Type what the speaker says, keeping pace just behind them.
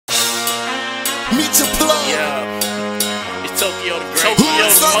Meet your plug. Yeah. It's Tokyo the Great. Tokyo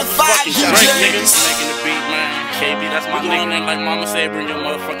the motherfucking great, nigga. Making the beat, man. KB, that's my nigga. Like mama said, bring your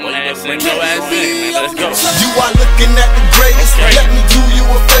motherfucking ass in. Bring your ass in, man. Let's go. You are looking at the greatest. Let me do you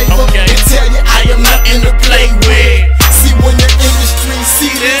a favor and tell you I am nothing to play with. See, when the industry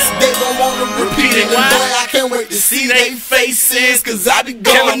see this, they gon' wanna repeat it. And boy, I can't wait to see they faces, cause I be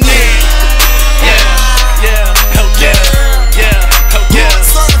going in. Yeah, yeah, hell yeah, yeah, hell yeah,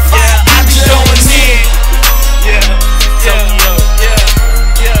 Certified I be going in. Yeah, Tokyo,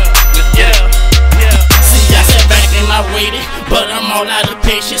 yeah. See, I sat back and I waited, but I'm all out of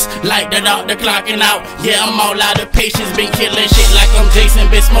patience. Like the doctor clocking out, yeah, I'm all out of patience. Been killing shit like I'm Jason,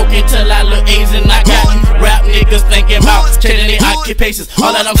 been smoking till I look A's, and I got rap niggas thinking about changing their occupations.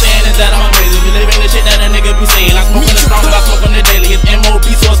 All that I'm saying is that I'm amazing. You living the shit that a nigga be saying. I'm smoking the strong, but I smoke on the daily. It's MOB,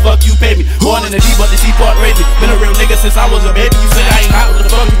 so it's fuck you, pay me. Born in the D, but the C part raised me. Been a real nigga since I was a baby. You say I ain't hot, what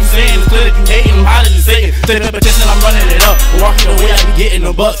the fuck you saying? It's clear that you hating, I'm hotter than Satan. Say the petition, I'm running it up. Walking the way I be getting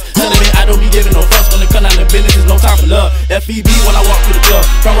the bucks. Telling me I don't be giving no fucks. When it come down to business, there's no time for love. FEB when I walk through the club.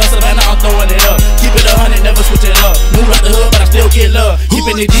 From West Savannah, I'm throwing it up. Keep it 100, never switch it up. Move out the hood, but I still get love.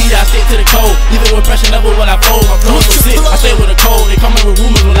 Keeping it D, I